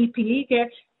PPE gear.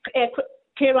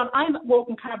 Kieran, I'm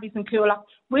working Carberry's and Coolock.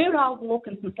 We're all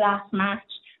working since last March.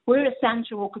 We're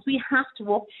essential workers. We have to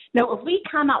work. Now, if we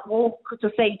cannot work, to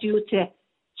say, due to,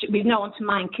 we've no one to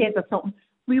mind kids or something,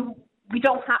 we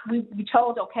don't have, we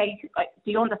told, okay,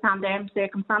 do you understand their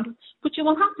circumstances? But you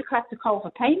will have to collect the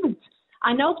COVID payment.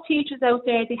 I know teachers out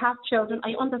there, they have children,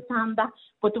 I understand that,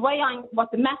 but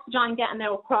what the message I'm getting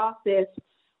now across is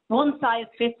one size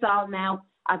fits all now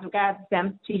as regards to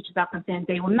them teachers are concerned.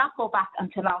 They will not go back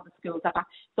until all the schools are back.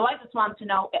 So I just want to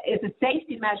know, is it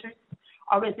safety measures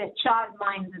or is it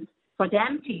child-minded for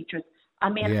them teachers? I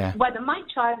mean, whether my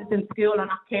child is in school or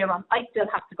not, Kieran, I still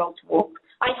have to go to work.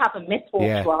 I haven't missed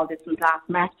work through all this since last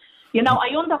March. You know, I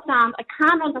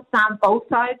can understand both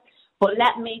sides, but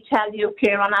let me tell you,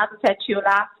 Kieran, as I said to you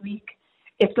last week,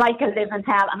 it's like a living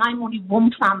hell, and I'm only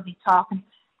one family talking,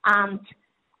 and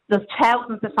there's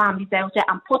thousands of families out there,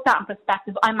 and put that in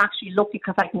perspective, I'm actually lucky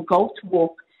because I can go to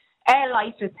work. Our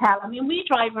life is hell. I mean, we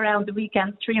drive around the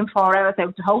weekends 3 and 4 hours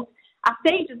out to host. At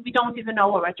stages, we don't even know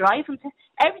where we're driving to.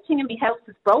 Everything in my house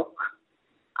is broke.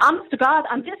 Honest to God,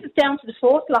 and this is down to the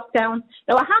 4th lockdown.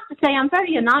 Now, I have to say, I'm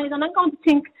very annoyed, and I'm going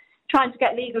to trying to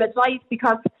get legal advice,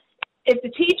 because if the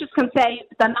teachers can say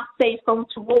they're not safe going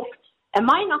to work, am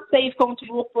I not safe going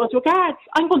to work? But as regards,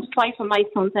 I'm going to fight for my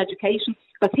son's education,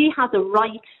 because he has a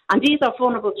right, and these are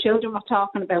vulnerable children we're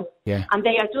talking about, and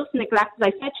they are just neglected.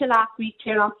 I said to you last week,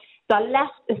 Kieran, they're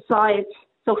left aside.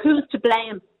 So who's to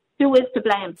blame? Who is to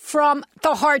blame? From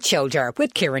The Heart Shoulder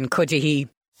with Kieran Cuddihy.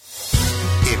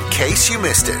 In case you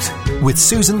missed it, with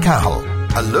Susan Cahill,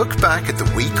 a look back at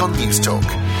the week on News Talk.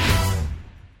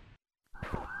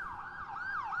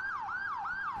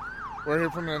 We're here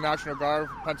from the National Guard,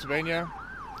 Pennsylvania.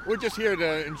 We're just here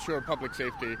to ensure public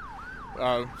safety,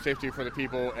 safety for the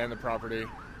people and the property,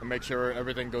 and make sure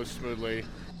everything goes smoothly.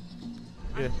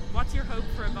 Yeah. What's your hope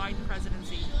for a Biden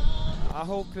presidency? I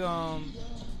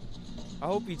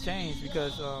hope he changed,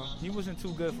 because he wasn't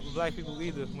too good for black people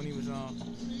either when he was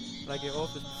like in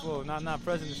office before. Not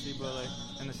presidency, but like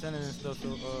in the Senate and stuff.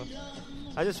 So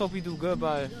I just hope he do good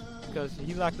by it, because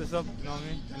he locked us up, you know what I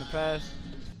mean, in the past.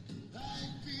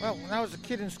 Well, when I was a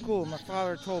kid in school, my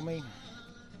father told me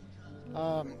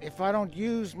if I don't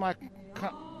use my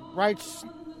rights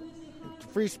to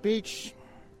free speech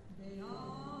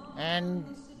and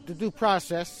the due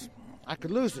process, I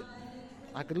could lose it.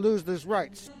 I could lose those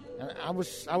rights. And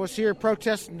I was here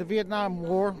protesting the Vietnam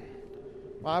War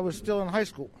while I was still in high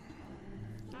school.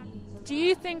 Do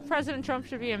you think President Trump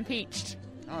should be impeached?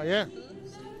 Oh, yeah.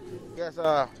 Yes,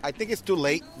 I think it's too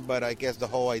late, but I guess the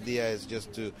whole idea is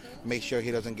just to make sure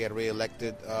he doesn't get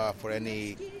reelected for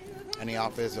any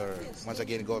office, or once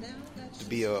again go to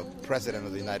be a president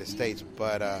of the United States.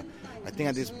 But I think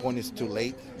at this point it's too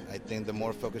late. I think the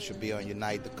more focus should be on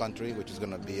unite the country, which is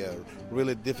going to be a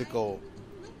really difficult.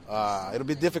 It'll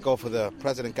be difficult for the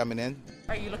president coming in.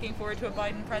 Are you looking forward to a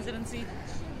Biden presidency?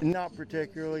 Not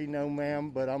particularly, no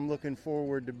ma'am, but I'm looking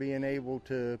forward to being able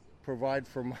to provide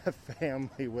for my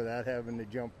family without having to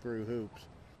jump through hoops.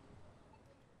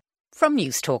 From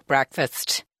News Talk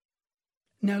Breakfast.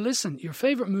 Now listen, your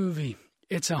favourite movie,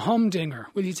 it's a humdinger.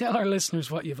 Will you tell our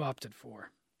listeners what you've opted for?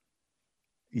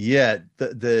 Yeah,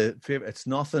 the favorite. It's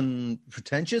nothing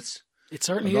pretentious. It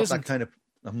certainly isn't.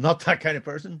 I'm not that kind of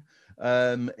person.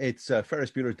 It's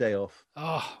Ferris Bueller's Day Off.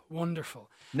 Oh, wonderful.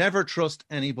 Never trust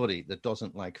anybody that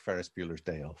doesn't like Ferris Bueller's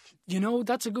Day Off. You know,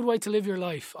 that's a good way to live your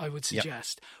life, I would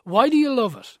suggest. Yep. Why do you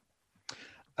love it?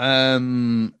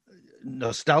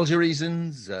 Nostalgia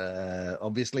reasons,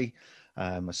 obviously.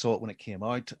 I saw it when it came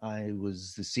out. I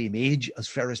was the same age as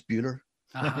Ferris Bueller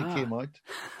when it came out.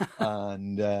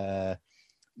 And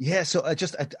so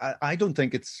I don't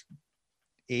think it's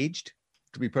aged,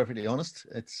 to be perfectly honest.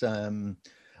 It's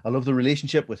I love the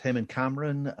relationship with him and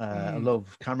Cameron. I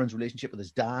love Cameron's relationship with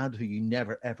his dad, who you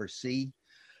never ever see,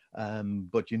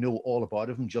 but you know all about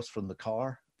him just from the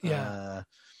car. Yeah.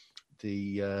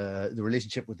 The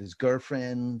relationship with his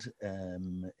girlfriend.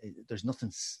 There's nothing,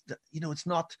 it's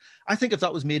not. I think if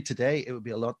that was made today, it would be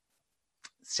a lot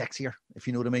sexier, if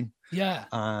you know what I mean. Yeah.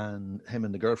 And him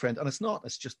and the girlfriend, and it's not.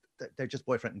 It's just they're just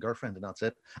boyfriend and girlfriend, and that's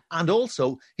it. And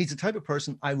also, he's the type of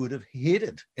person I would have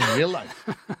hated in real life.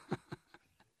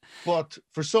 But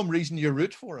for some reason, you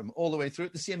root for him all the way through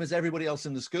it, the same as everybody else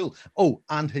in the school. Oh,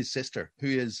 and his sister, who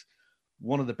is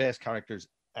one of the best characters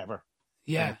ever.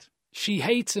 Yeah. she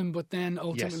hates him, but then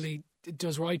ultimately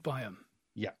does right by him.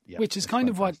 Yeah. Which is kind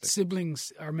of what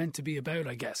siblings are meant to be about,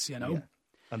 I guess, you know. Yeah.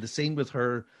 And the scene with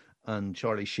her and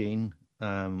Charlie Sheen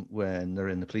when they're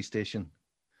in the police station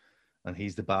and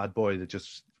he's the bad boy that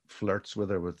just flirts with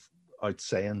her without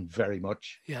saying very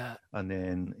much. Yeah. And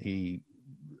then he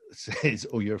says,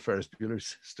 "Oh, you're Ferris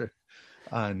Bueller's sister."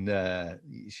 And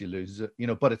she loses it, you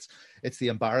know. But it's the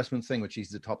embarrassment thing, which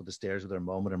she's at the top of the stairs with her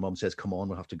mum, and her mum says, "Come on,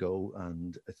 we'll have to go."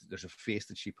 And there's a face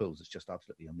that she pulls. It's just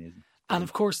absolutely amazing. And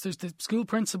of course, there's the school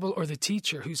principal or the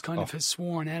teacher who's kind of his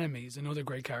sworn enemy. Is another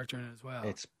great character in it as well.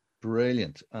 It's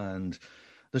brilliant, and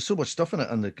there's so much stuff in it.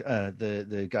 And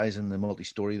the guys in the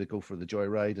multi-story that go for the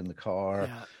joyride in the car,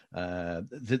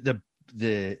 the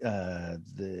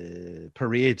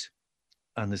parade.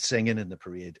 And the singing in the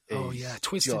parade is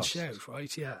twist and shout,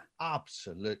 right? Yeah,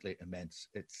 absolutely immense.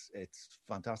 It's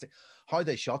fantastic. How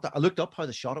they shot that, I looked up how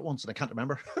they shot it once, and I can't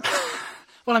remember.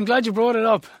 Well, I'm glad you brought it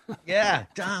up. Yeah,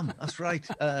 damn, that's right.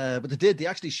 But they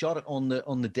actually shot it on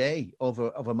the day of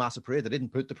a massive parade. They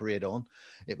didn't put the parade on.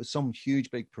 It was some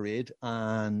huge big parade,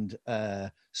 and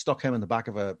stuck him in the back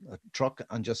of a truck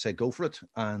and just said, "Go for it."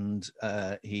 And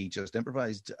he just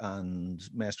improvised and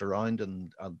messed around,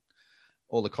 and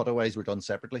all the cutaways were done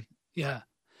separately. Yeah.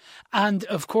 And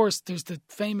of course, there's the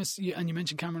famous, and you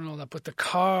mentioned Cameron and all that, but the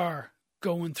car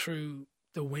going through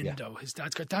the window, his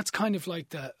dad's car, that's kind of like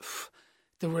the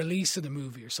release of the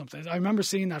movie or something. I remember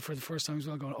seeing that for the first time as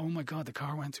well, going, oh my God, the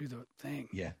car went through the thing.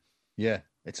 Yeah. Yeah.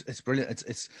 It's brilliant.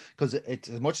 It's because it's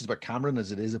as much as about Cameron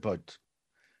as it is about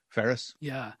Ferris.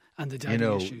 Yeah. And the daddy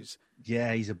issues.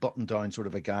 Yeah, he's a button down sort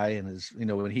of a guy, and his, you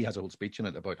know, when he has a whole speech in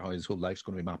it about how his whole life's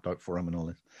going to be mapped out for him and all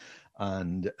this.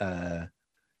 And,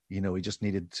 you know, he just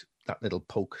needed that little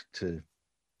poke to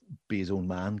be his own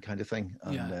man kind of thing.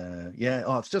 And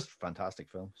it's just a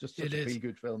fantastic film. It's just such a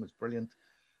feel-good film. It's brilliant.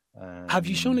 Have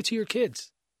you shown it to your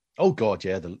kids? Oh, God,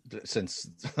 yeah.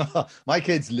 Since my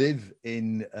kids live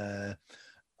in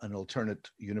an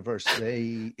alternate universe,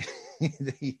 we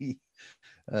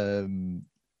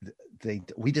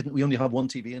only have one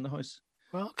TV in the house.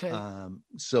 Well, okay.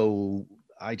 So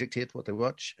I dictate what they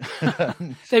watch.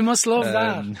 They must love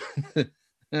that.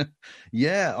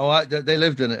 Yeah. They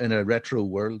lived in a retro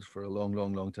world for a long,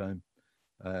 long, long time.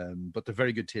 But they're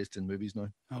very good taste in movies now.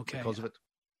 Okay. Because of it.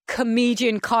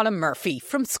 Comedian Colin Murphy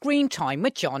from Screen Time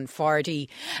with John Fardy.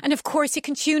 And of course, you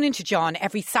can tune into John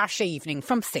every Saturday evening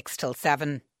from 6 till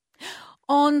 7.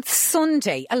 On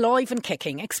Sunday, Alive and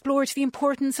Kicking explored the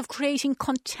importance of creating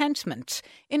contentment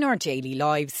in our daily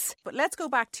lives. But let's go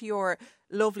back to your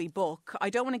lovely book. I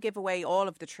don't want to give away all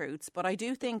of the truths, but I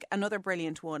do think another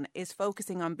brilliant one is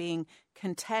focusing on being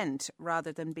content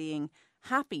rather than being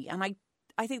happy. And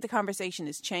I think the conversation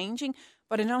is changing,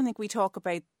 but I don't think we talk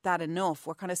about that enough.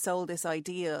 We're kind of sold this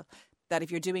idea that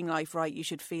if you're doing life right, you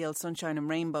should feel sunshine and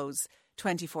rainbows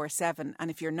 24/7,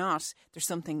 and if you're not, there's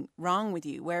something wrong with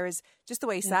you. Whereas just the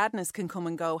way sadness can come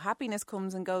and go, happiness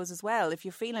comes and goes as well. If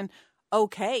you're feeling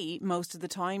okay most of the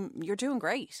time, you're doing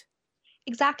great.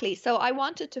 Exactly. So I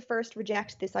wanted to first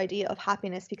reject this idea of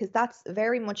happiness, because that's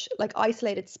very much like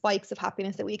isolated spikes of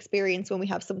happiness that we experience when we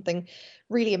have something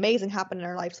really amazing happen in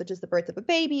our life, such as the birth of a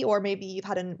baby, or maybe you've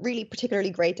had a really particularly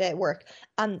great day at work.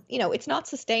 And, you know, it's not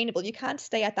sustainable. You can't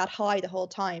stay at that high the whole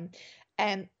time.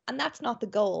 And that's not the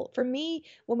goal. For me,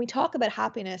 when we talk about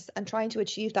happiness and trying to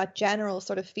achieve that general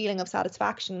sort of feeling of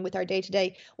satisfaction with our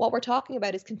day-to-day, what we're talking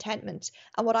about is contentment.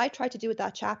 And what I try to do with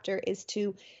that chapter is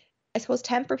to, I suppose,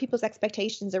 temper people's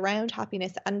expectations around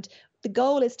happiness. And the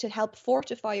goal is to help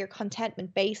fortify your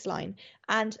contentment baseline.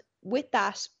 And with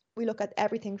that, we look at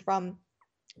everything from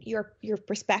your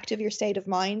perspective, your state of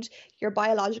mind, your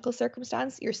biological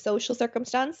circumstance, your social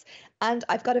circumstance. And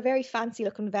I've got a very fancy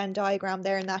looking Venn diagram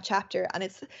there in that chapter. And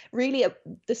it's really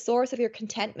the source of your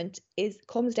contentment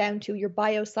comes down to your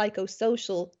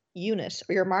biopsychosocial unit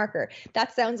or your marker.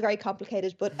 That sounds very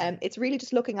complicated, but it's really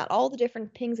just looking at all the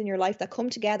different things in your life that come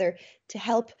together to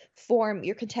help form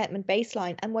your contentment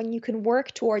baseline. And when you can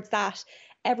work towards that,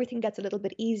 everything gets a little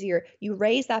bit easier. You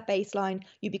raise that baseline,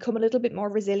 you become a little bit more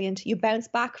resilient, you bounce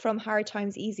back from hard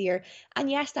times easier. And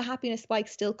yes, the happiness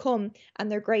spikes still come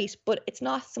and they're great, but it's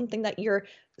not something that you're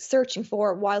searching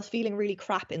for while feeling really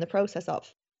crap in the process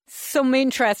of. Some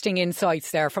interesting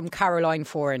insights there from Caroline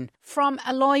Foran from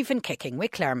Alive and Kicking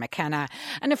with Claire McKenna.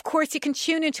 And of course, you can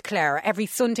tune into Claire every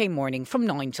Sunday morning from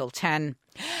 9 till 10.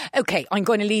 OK, I'm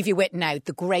going to leave you with now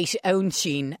the great Owen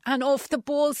Sheen and Off the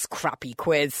Balls Crappy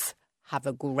Quiz. Have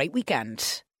a great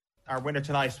weekend. our winner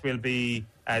tonight will be,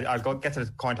 I'll get to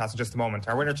the coin toss in just a moment.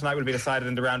 Our winner tonight will be decided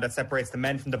in the round that separates the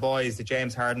men from the boys, the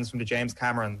James Hardens from the James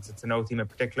Camerons. It's a no team in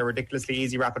particular, ridiculously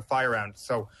easy rapid fire round.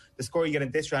 So the score you get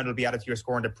in this round will be added to your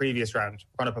score in the previous round.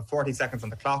 We're going to put 40 seconds on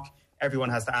the clock. Everyone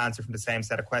has to answer from the same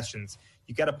set of questions.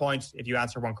 You get a point if you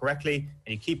answer one correctly,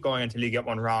 and you keep going until you get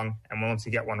one wrong. And once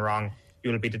you get one wrong,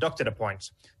 you will be deducted a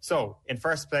point. So in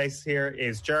first place here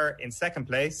is Ger. In second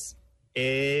place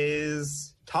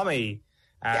is Tommy.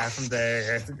 From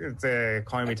the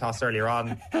coin we tossed earlier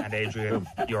on, and Adrian,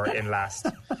 you're in last.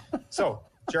 So,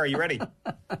 Ger, are you ready?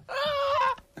 Come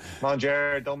on,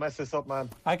 Ger, don't mess this up,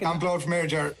 man. I'm blowed from here,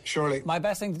 Ger, surely. My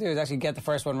best thing to do is actually get the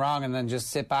first one wrong and then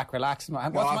just sit back, relax.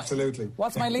 Absolutely.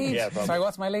 What's my lead? Sorry,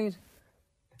 what's my lead?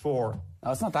 4.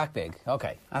 Oh, it's not that big.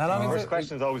 Okay. And how long first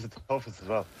question is always the toughest as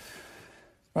well.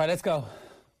 Right, let's go.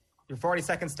 Your 40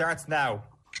 seconds starts now.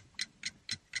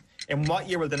 In what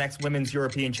year will the next Women's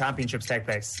European Championships take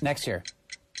place? Next year.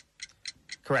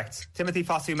 Correct. Timothy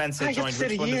Fosu-Mensah joined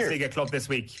which Bundesliga club this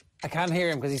week? I can't hear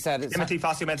him because he said... Timothy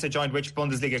Fosu-Mensah joined which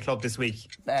Bundesliga club this week?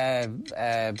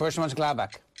 Borussia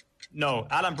Mönchengladbach. No.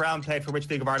 Alan Brown played for which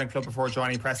League of Ireland club before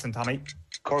joining Preston, Tommy?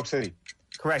 Cork City.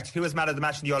 Correct. Who was man of the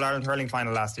match in the All-Ireland hurling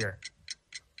final last year?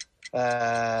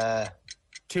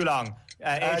 Too long.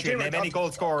 Adrian, name any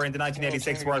goal scorer in the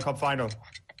 1986 World Cup final.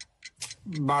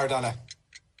 Maradona.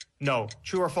 No.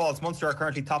 True or false? Munster are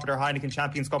currently top of their Heineken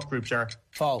Champions Cup group, Ger.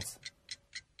 False.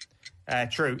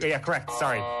 True. Yeah, correct.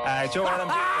 Sorry. Joe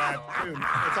Adam,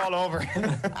 it's all over.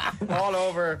 all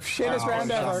over. Shittest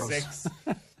round ever. 6.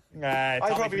 I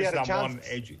probably had a chance.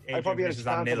 I probably had a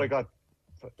chance if I got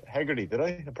Hegarty, did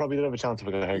I? I probably did have a chance if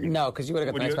I got Hegarty. No, because you would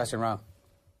have got the next question wrong.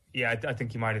 Yeah, I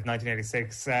think you might have.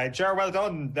 1986. Ger, well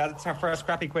done. That's our first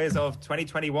crappy quiz of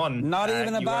 2021. Not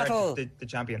even a battle. The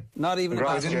champion. Not even a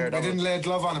battle. I didn't lay a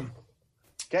glove on him.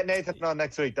 Get Nathan on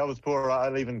next week. That was poor.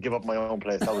 I'll even give up my own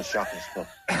place. That was shocking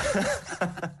stuff.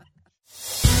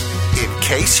 In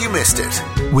case you missed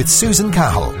it, with Susan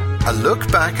Cahill, a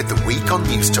look back at the week on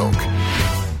News Talk.